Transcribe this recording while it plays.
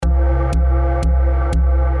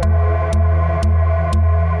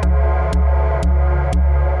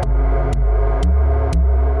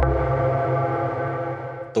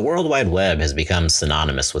The World Wide Web has become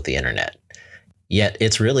synonymous with the internet. Yet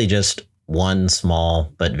it's really just one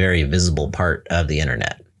small but very visible part of the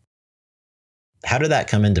internet. How did that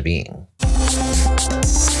come into being?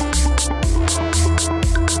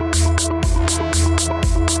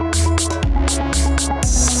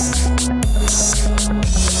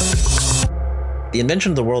 The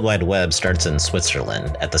invention of the World Wide Web starts in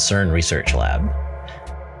Switzerland at the CERN Research Lab.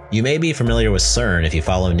 You may be familiar with CERN if you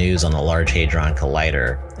follow news on the Large Hadron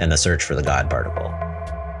Collider and the search for the God particle.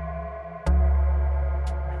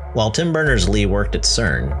 While Tim Berners-Lee worked at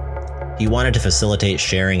CERN, he wanted to facilitate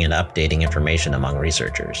sharing and updating information among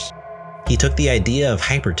researchers. He took the idea of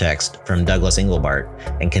hypertext from Douglas Engelbart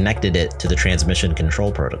and connected it to the Transmission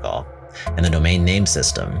Control Protocol and the Domain Name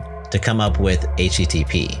System to come up with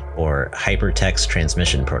HTTP, or Hypertext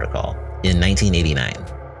Transmission Protocol, in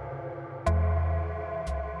 1989.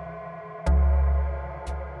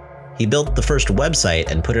 He built the first website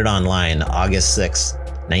and put it online August 6,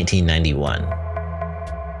 1991.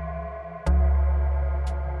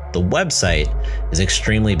 The website is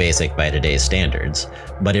extremely basic by today's standards,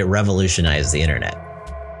 but it revolutionized the internet.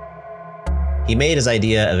 He made his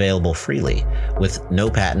idea available freely, with no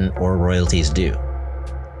patent or royalties due.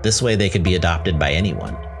 This way they could be adopted by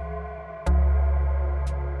anyone.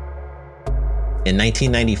 In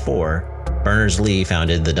 1994, Berners-Lee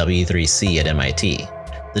founded the W3C at MIT.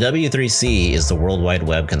 The W3C is the World Wide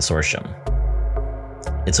Web Consortium.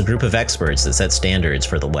 It's a group of experts that set standards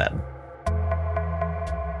for the web.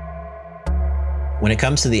 When it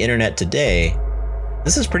comes to the internet today,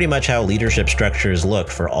 this is pretty much how leadership structures look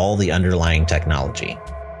for all the underlying technology.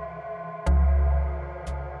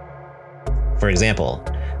 For example,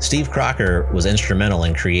 Steve Crocker was instrumental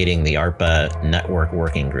in creating the ARPA Network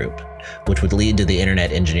Working Group, which would lead to the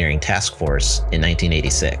Internet Engineering Task Force in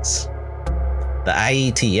 1986. The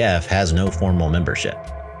IETF has no formal membership.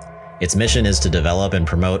 Its mission is to develop and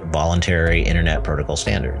promote voluntary Internet Protocol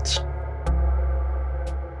standards.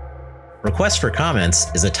 Request for Comments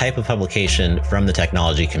is a type of publication from the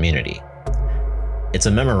technology community. It's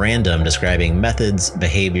a memorandum describing methods,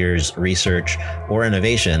 behaviors, research, or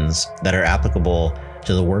innovations that are applicable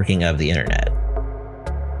to the working of the internet.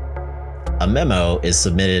 A memo is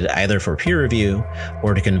submitted either for peer review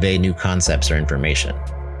or to convey new concepts or information.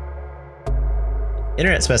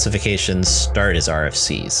 Internet specifications start as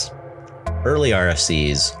RFCs. Early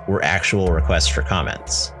RFCs were actual requests for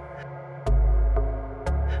comments.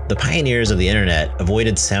 The pioneers of the internet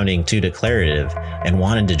avoided sounding too declarative and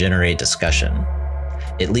wanted to generate discussion.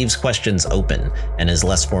 It leaves questions open and is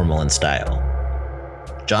less formal in style.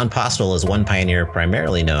 John Postel is one pioneer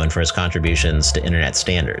primarily known for his contributions to internet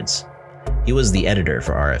standards. He was the editor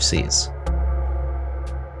for RFCs.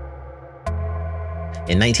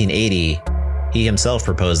 In 1980, he himself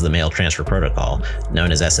proposed the Mail Transfer Protocol,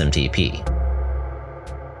 known as SMTP.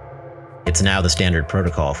 It's now the standard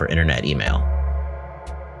protocol for internet email.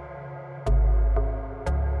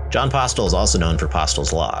 John Postel is also known for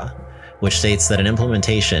Postel's Law, which states that an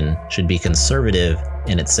implementation should be conservative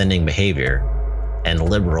in its sending behavior and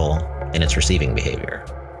liberal in its receiving behavior.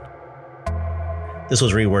 This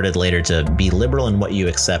was reworded later to be liberal in what you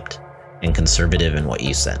accept and conservative in what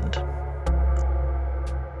you send.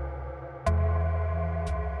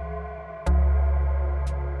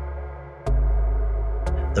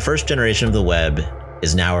 The first generation of the web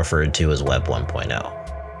is now referred to as Web 1.0.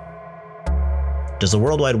 Does the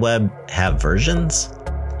World Wide Web have versions?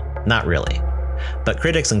 Not really. But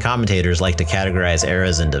critics and commentators like to categorize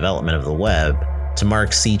eras in development of the web to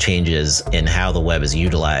mark sea changes in how the web is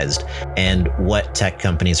utilized and what tech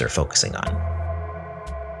companies are focusing on.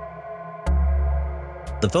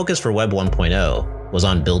 The focus for Web 1.0 was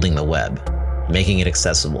on building the web, making it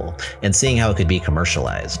accessible, and seeing how it could be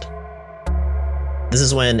commercialized. This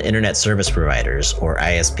is when Internet Service Providers, or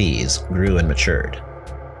ISPs, grew and matured.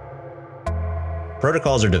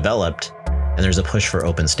 Protocols are developed, and there's a push for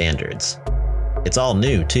open standards. It's all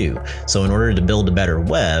new, too, so in order to build a better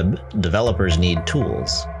web, developers need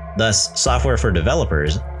tools. Thus, software for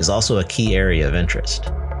developers is also a key area of interest.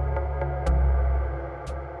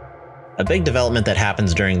 A big development that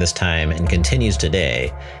happens during this time and continues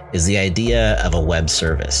today is the idea of a web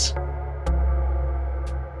service.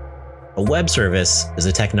 A web service is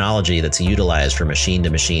a technology that's utilized for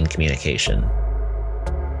machine-to-machine communication.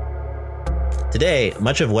 Today,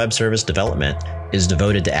 much of web service development is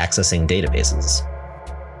devoted to accessing databases.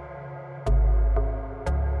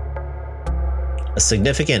 A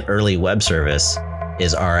significant early web service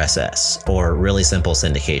is RSS, or Really Simple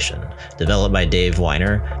Syndication, developed by Dave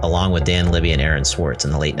Winer along with Dan Libby and Aaron Swartz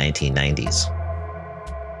in the late 1990s.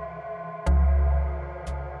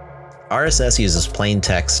 RSS uses plain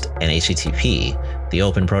text and HTTP, the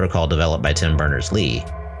open protocol developed by Tim Berners-Lee,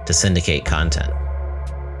 to syndicate content.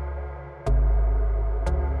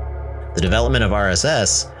 The development of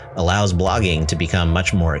RSS allows blogging to become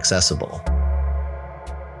much more accessible.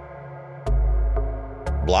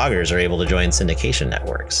 Bloggers are able to join syndication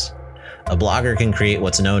networks. A blogger can create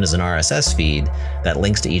what's known as an RSS feed that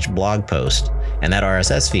links to each blog post, and that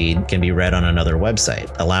RSS feed can be read on another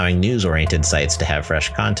website, allowing news-oriented sites to have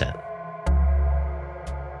fresh content.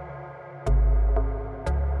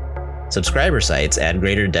 Subscriber sites add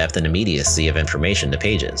greater depth and immediacy of information to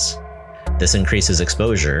pages. This increases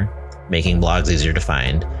exposure, making blogs easier to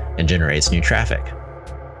find, and generates new traffic.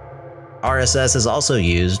 RSS is also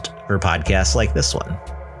used for podcasts like this one.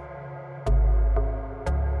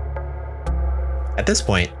 At this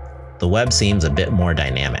point, the web seems a bit more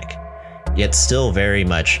dynamic, yet still very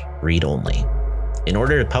much read-only. In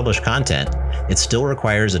order to publish content, it still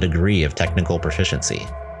requires a degree of technical proficiency.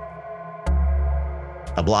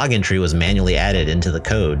 A blog entry was manually added into the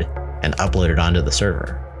code and uploaded onto the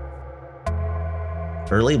server.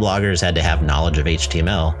 Early bloggers had to have knowledge of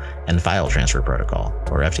HTML and File Transfer Protocol,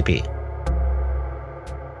 or FTP.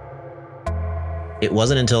 It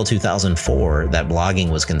wasn't until 2004 that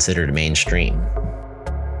blogging was considered mainstream.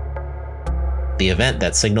 The event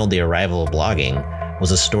that signaled the arrival of blogging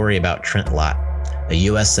was a story about Trent Lott, a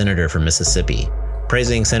U.S. Senator from Mississippi,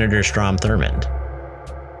 praising Senator Strom Thurmond.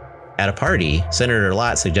 At a party, Senator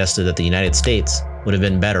Lott suggested that the United States would have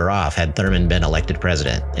been better off had Thurmond been elected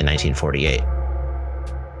president in 1948.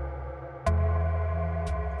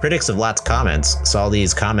 Critics of Lott's comments saw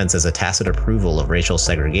these comments as a tacit approval of racial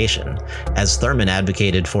segregation, as Thurmond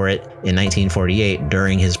advocated for it in 1948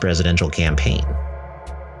 during his presidential campaign.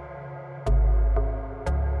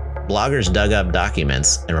 Bloggers dug up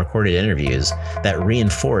documents and recorded interviews that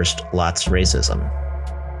reinforced Lott's racism.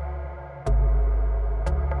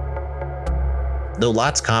 Though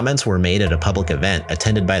Lott's comments were made at a public event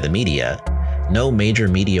attended by the media, no major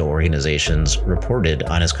media organizations reported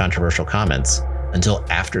on his controversial comments until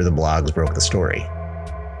after the blogs broke the story.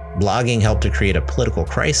 Blogging helped to create a political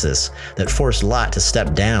crisis that forced Lott to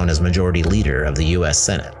step down as majority leader of the U.S.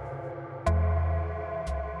 Senate.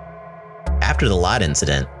 After the Lott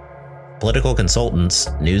incident, political consultants,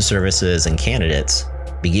 news services, and candidates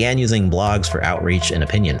began using blogs for outreach and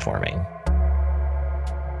opinion forming.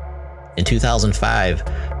 In 2005,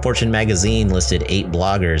 Fortune magazine listed 8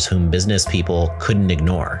 bloggers whom business people couldn't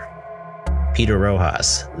ignore: Peter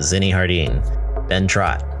Rojas, Zinni Hardin, Ben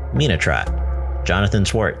Trott, Mina Trott, Jonathan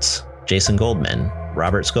Schwartz, Jason Goldman,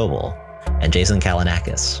 Robert Scoble, and Jason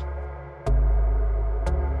Kalinakis.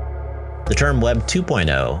 The term Web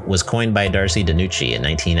 2.0 was coined by Darcy DiNucci in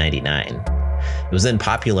 1999. It was then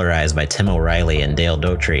popularized by Tim O'Reilly and Dale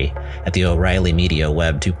Daughtry at the O'Reilly Media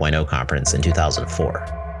Web 2.0 conference in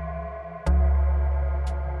 2004.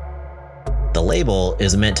 The label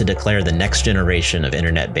is meant to declare the next generation of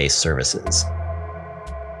internet-based services.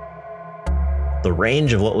 The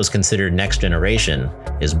range of what was considered next generation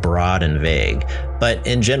is broad and vague, but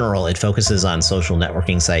in general, it focuses on social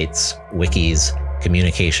networking sites, wikis,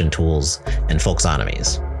 communication tools, and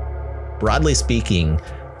folksonomies. Broadly speaking,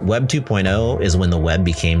 Web 2.0 is when the web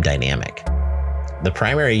became dynamic. The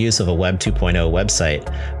primary use of a Web 2.0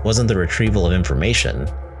 website wasn't the retrieval of information,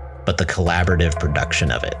 but the collaborative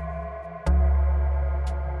production of it.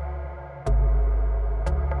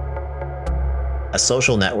 A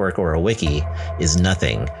social network or a wiki is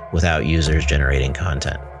nothing without users generating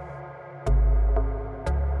content.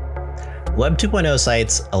 Web 2.0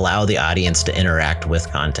 sites allow the audience to interact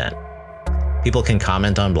with content. People can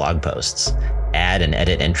comment on blog posts, add and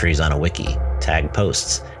edit entries on a wiki, tag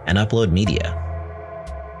posts, and upload media.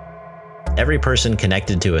 Every person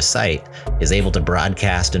connected to a site is able to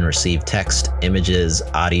broadcast and receive text, images,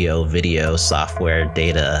 audio, video, software,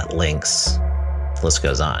 data, links. The list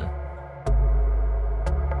goes on.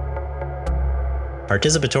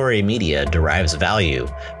 Participatory media derives value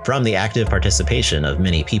from the active participation of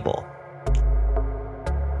many people.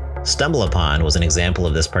 StumbleUpon was an example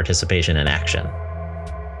of this participation in action.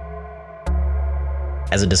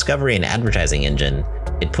 As a discovery and advertising engine,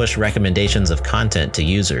 it pushed recommendations of content to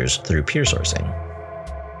users through peer sourcing.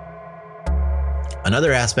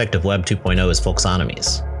 Another aspect of Web 2.0 is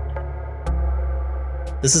folksonomies.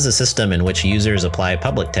 This is a system in which users apply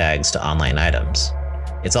public tags to online items.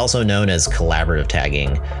 It's also known as collaborative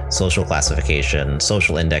tagging, social classification,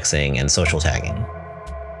 social indexing, and social tagging.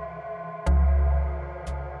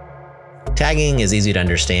 Tagging is easy to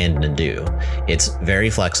understand and do. It's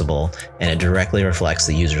very flexible, and it directly reflects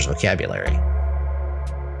the user's vocabulary.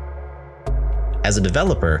 As a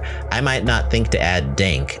developer, I might not think to add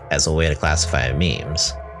dank as a way to classify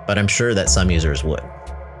memes, but I'm sure that some users would.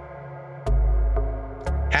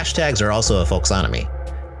 Hashtags are also a folksonomy.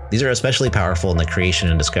 These are especially powerful in the creation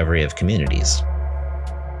and discovery of communities.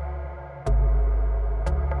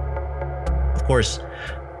 Of course,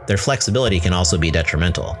 their flexibility can also be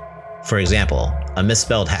detrimental. For example, a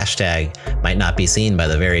misspelled hashtag might not be seen by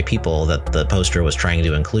the very people that the poster was trying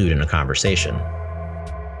to include in a conversation.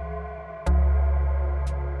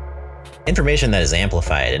 Information that is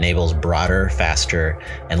amplified enables broader, faster,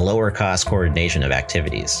 and lower-cost coordination of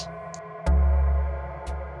activities.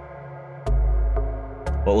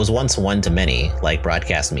 What was once one-to-many, like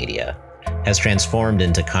broadcast media, has transformed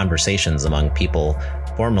into conversations among people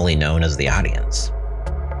formerly known as the audience.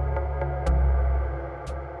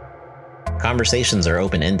 Conversations are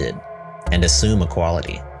open-ended and assume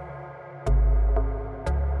equality.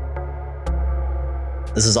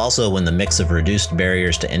 This is also when the mix of reduced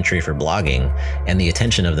barriers to entry for blogging and the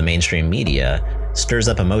attention of the mainstream media stirs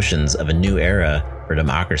up emotions of a new era for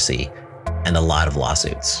democracy and a lot of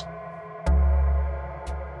lawsuits.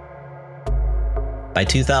 By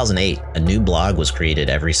 2008, a new blog was created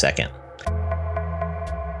every second.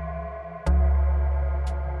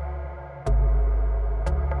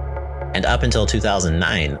 And up until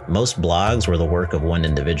 2009, most blogs were the work of one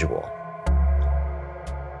individual.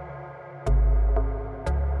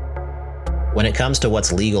 When it comes to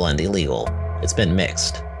what's legal and illegal, it's been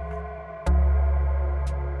mixed.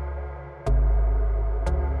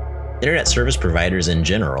 Internet service providers in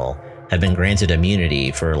general have been granted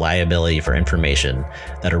immunity for liability for information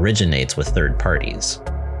that originates with third parties.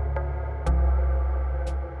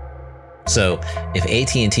 So, if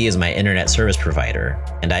AT&T is my internet service provider,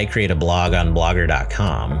 and I create a blog on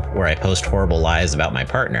Blogger.com where I post horrible lies about my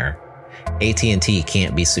partner, AT&T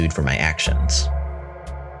can't be sued for my actions.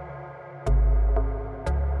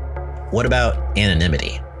 What about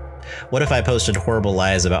anonymity? What if I posted horrible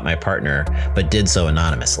lies about my partner, but did so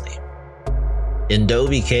anonymously? In Doe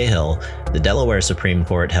v. Cahill, the Delaware Supreme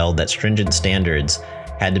Court held that stringent standards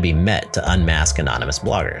had to be met to unmask anonymous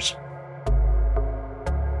bloggers.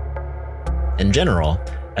 In general,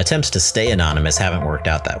 attempts to stay anonymous haven't worked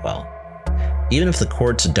out that well. Even if the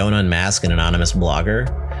courts don't unmask an anonymous blogger,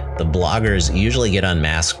 the bloggers usually get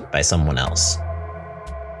unmasked by someone else.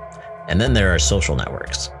 And then there are social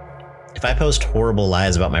networks. If I post horrible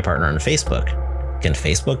lies about my partner on Facebook, can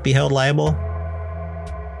Facebook be held liable?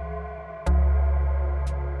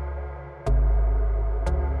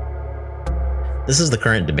 This is the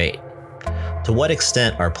current debate. To what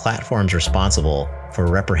extent are platforms responsible for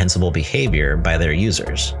reprehensible behavior by their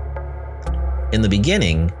users? In the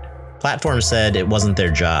beginning, platforms said it wasn't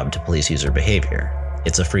their job to police user behavior.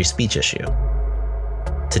 It's a free speech issue.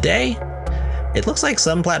 Today, it looks like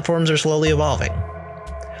some platforms are slowly evolving.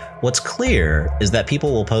 What's clear is that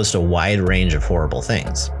people will post a wide range of horrible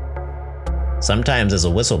things. Sometimes as a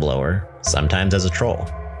whistleblower, sometimes as a troll.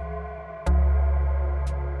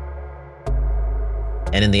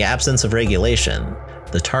 And in the absence of regulation,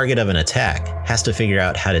 the target of an attack has to figure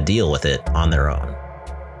out how to deal with it on their own.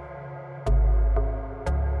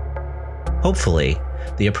 Hopefully,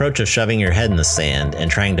 the approach of shoving your head in the sand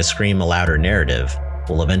and trying to scream a louder narrative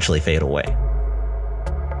will eventually fade away.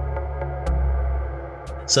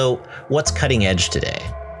 So, what's cutting edge today?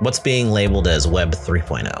 What's being labeled as Web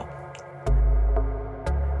 3.0?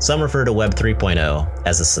 Some refer to Web 3.0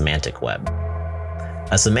 as a semantic web.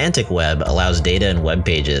 A semantic web allows data in web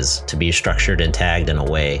pages to be structured and tagged in a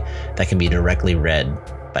way that can be directly read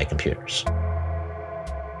by computers.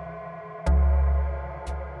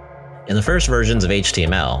 In the first versions of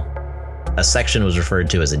HTML, a section was referred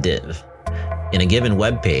to as a div. In a given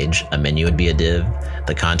web page, a menu would be a div,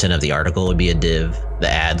 the content of the article would be a div, the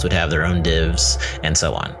ads would have their own divs, and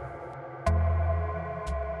so on.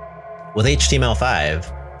 With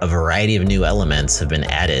HTML5, a variety of new elements have been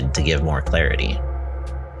added to give more clarity.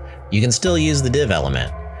 You can still use the div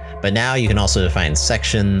element, but now you can also define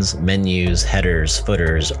sections, menus, headers,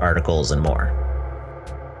 footers, articles, and more.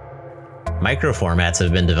 Microformats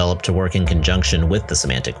have been developed to work in conjunction with the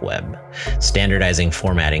semantic web, standardizing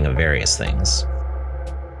formatting of various things.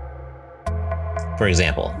 For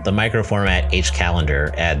example, the microformat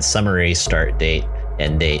hcalendar adds summary, start date,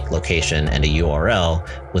 end date, location, and a URL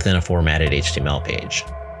within a formatted HTML page.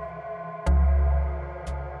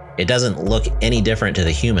 It doesn't look any different to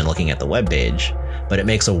the human looking at the web page, but it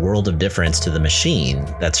makes a world of difference to the machine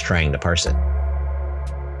that's trying to parse it.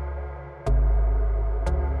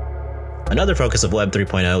 Another focus of Web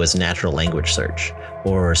 3.0 is natural language search,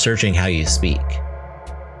 or searching how you speak.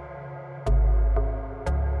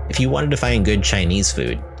 If you wanted to find good Chinese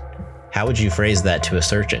food, how would you phrase that to a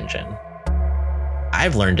search engine?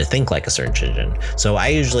 I've learned to think like a search engine, so I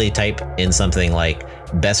usually type in something like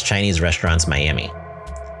best Chinese restaurants Miami.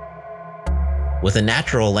 With a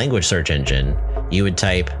natural language search engine, you would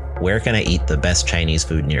type, where can I eat the best Chinese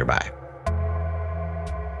food nearby?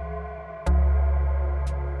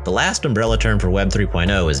 The last umbrella term for Web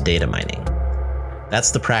 3.0 is data mining.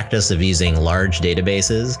 That's the practice of using large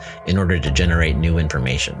databases in order to generate new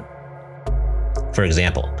information. For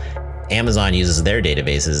example, Amazon uses their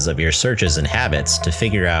databases of your searches and habits to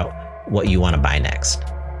figure out what you want to buy next.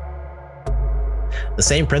 The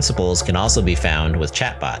same principles can also be found with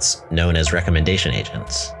chatbots, known as recommendation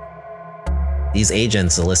agents. These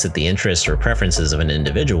agents elicit the interests or preferences of an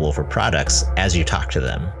individual for products as you talk to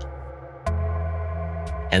them.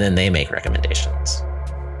 And then they make recommendations.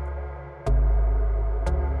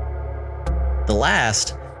 The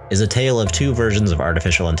last is a tale of two versions of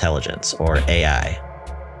artificial intelligence, or AI.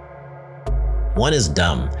 One is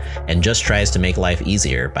dumb and just tries to make life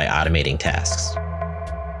easier by automating tasks.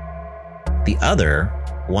 The other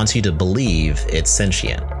wants you to believe it's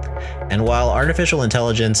sentient. And while artificial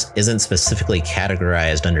intelligence isn't specifically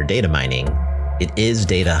categorized under data mining, it is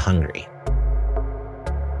data hungry.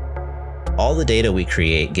 All the data we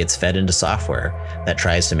create gets fed into software that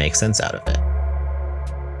tries to make sense out of it.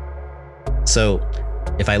 So,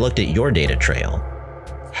 if I looked at your data trail,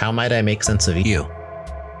 how might I make sense of you?